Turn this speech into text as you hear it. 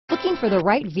Looking for the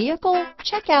right vehicle?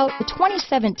 Check out the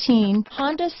 2017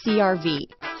 Honda CR-V.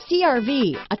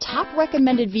 CR-V, a top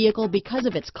recommended vehicle because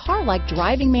of its car-like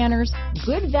driving manners,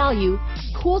 good value,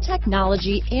 cool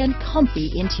technology, and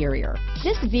comfy interior.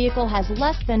 This vehicle has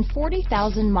less than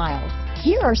 40,000 miles.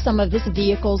 Here are some of this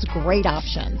vehicle's great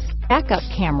options: backup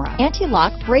camera,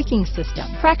 anti-lock braking system,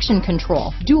 traction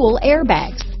control, dual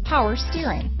airbags, power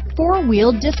steering,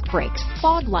 four-wheel disc brakes,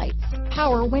 fog lights,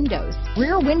 power windows,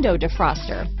 rear window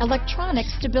defroster, electronic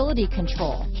stability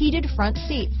control, heated front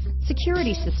seats,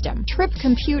 security system, trip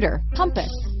computer, compass,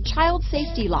 child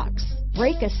safety locks,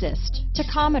 brake assist,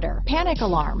 tachometer, panic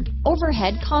alarm,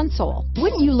 overhead console.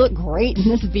 Wouldn't you look great in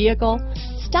this vehicle?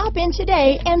 Stop in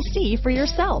today and see for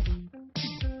yourself.